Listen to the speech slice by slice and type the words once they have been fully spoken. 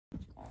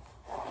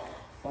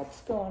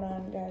What's going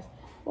on, guys?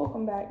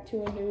 Welcome back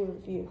to a new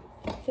review.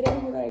 Today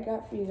what I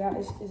got for you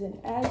guys is an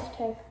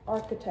Aztek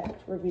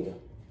Architect review.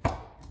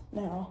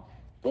 Now,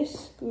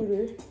 this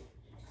scooter,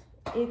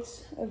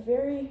 it's a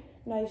very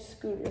nice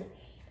scooter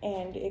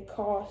and it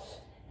costs,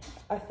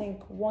 I think,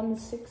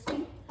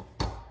 $160.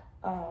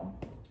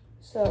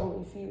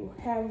 So if you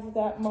have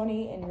that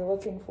money and you're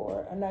looking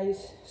for a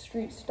nice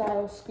street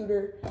style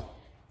scooter,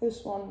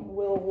 this one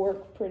will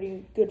work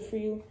pretty good for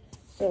you.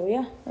 So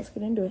yeah, let's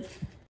get into it.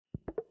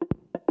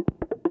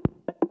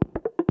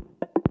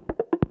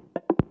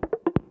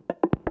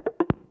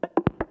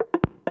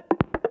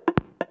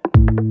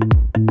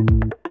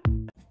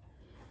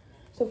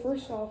 So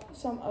first off,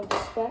 some of the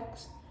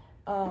specs.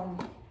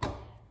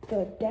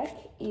 The deck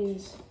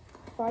is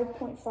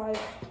 5.5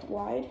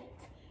 wide.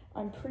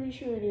 I'm pretty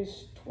sure it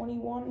is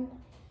 21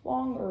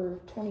 long or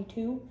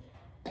 22.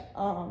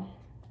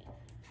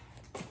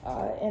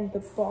 And the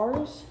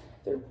bars,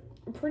 they're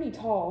pretty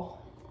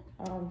tall.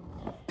 I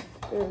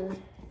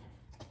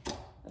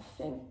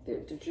think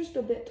they're just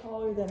a bit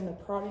taller than the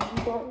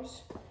Prodigy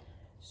bars.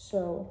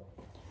 So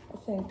I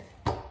think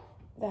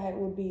that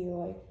would be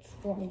like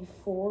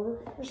 24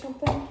 or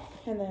something.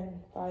 And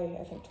then by,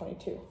 I think,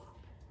 22.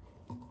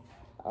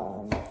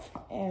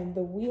 And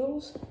the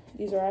wheels,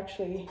 these are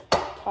actually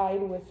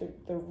tied with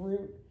the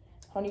root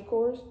honey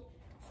cores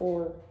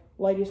for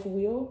lightest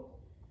wheel.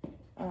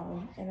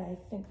 And I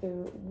think they're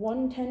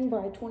 110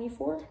 by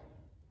 24.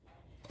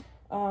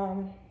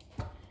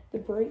 The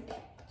brake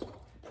is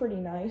pretty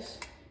nice.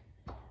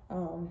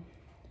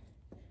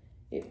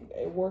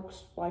 It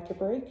works like a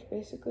brake,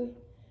 basically.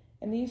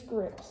 And these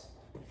grips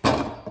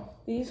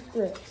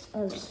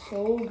are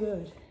so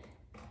good.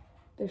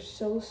 They're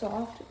so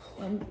soft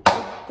and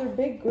they're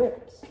big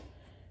grips.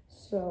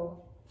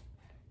 So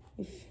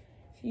if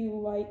you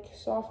like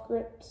soft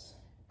grips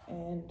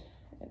and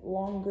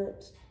long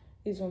grips,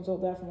 these ones will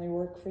definitely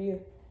work for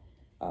you.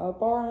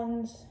 Bar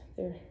ends,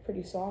 they're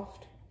pretty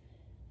soft,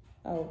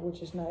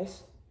 which is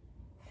nice.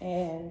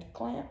 And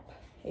clamp,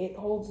 it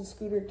holds the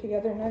scooter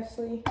together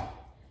nicely.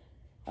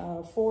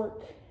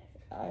 Fork,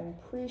 I'm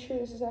pretty sure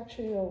this is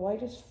actually the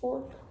lightest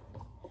fork,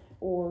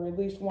 or at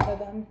least one of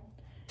them.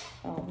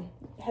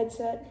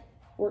 Headset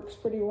works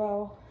pretty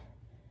well,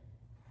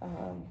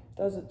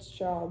 does its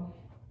job.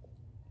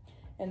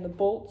 And the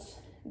bolts,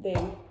 they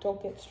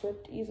don't get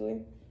stripped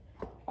easily.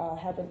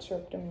 Haven't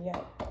stripped them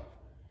yet,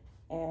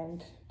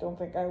 and don't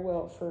think I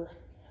will for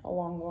a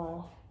long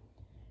while.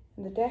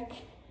 And the deck,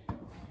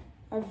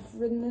 I've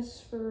ridden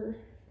this for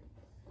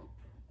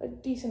a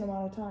decent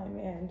amount of time,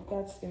 and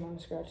that's the amount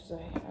of scratches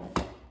I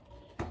have.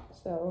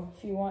 So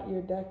if you want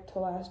your deck to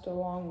last a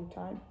long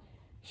time,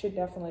 you should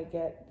definitely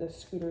get this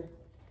scooter.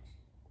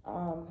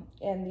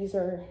 And these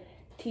are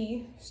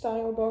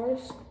T-style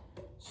bars,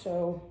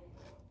 so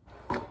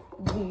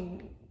the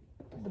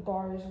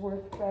bars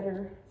work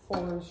better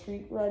for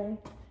street riding,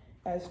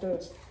 as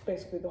does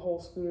basically the whole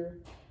scooter.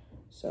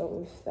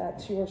 So if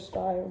that's your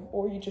style,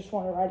 or you just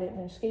want to ride it in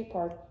a skate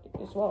park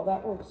as well,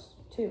 that works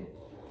too.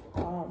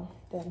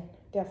 Then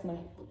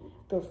definitely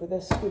go for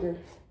this scooter.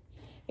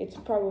 It's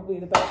probably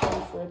the best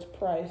one for its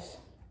price.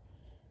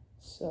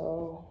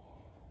 So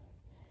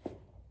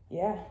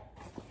yeah.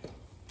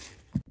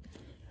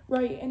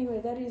 Right,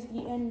 anyway, that is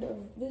the end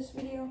of this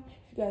video.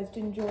 If you guys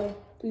did enjoy,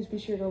 please be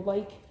sure to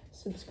like,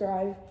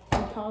 subscribe,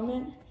 and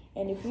comment.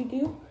 And if you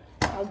do,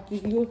 I'll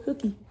give you a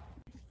cookie.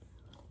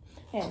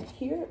 And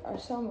here are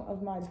some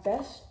of my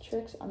best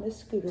tricks on this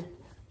scooter.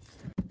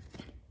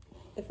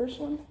 The first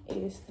one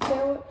is the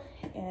tail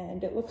whip,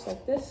 and it looks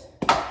like this.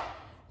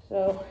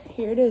 So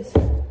here it is.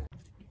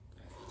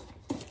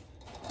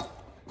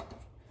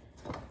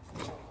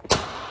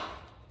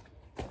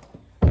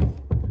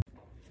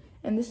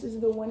 And this is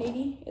the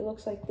 180. It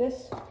looks like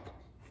this.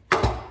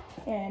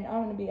 And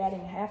I'm gonna be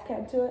adding a half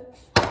cab to it,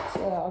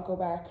 so I'll go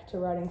back to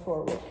riding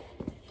forward.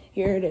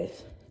 Here it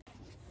is.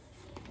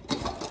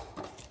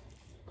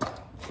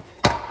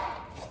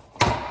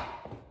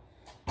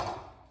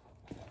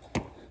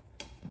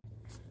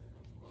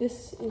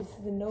 This is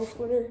the no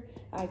footer.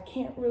 I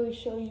can't really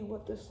show you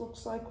what this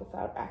looks like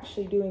without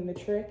actually doing the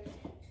trick.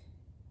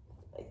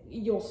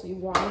 You'll see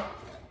why.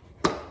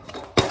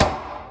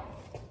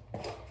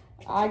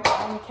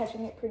 I'm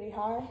catching it pretty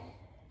high.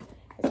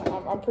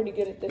 I'm pretty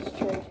good at this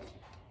trick.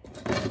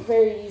 It's a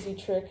very easy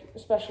trick,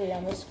 especially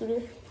on this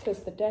scooter,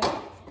 because the deck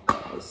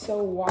is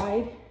so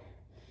wide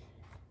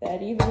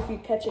that even if you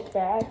catch it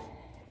bad,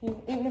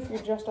 even if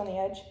you're just on the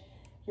edge,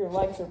 your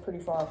legs are pretty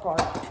far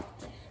apart.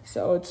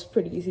 So it's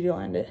pretty easy to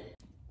land it.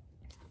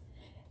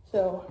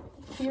 So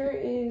here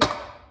is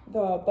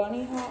the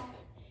bunny hop.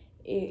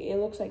 It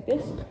looks like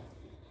this.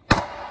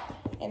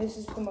 And this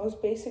is the most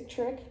basic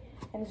trick.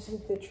 And this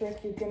is the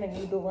trick you're gonna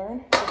need to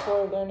learn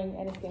before learning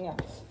anything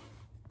else.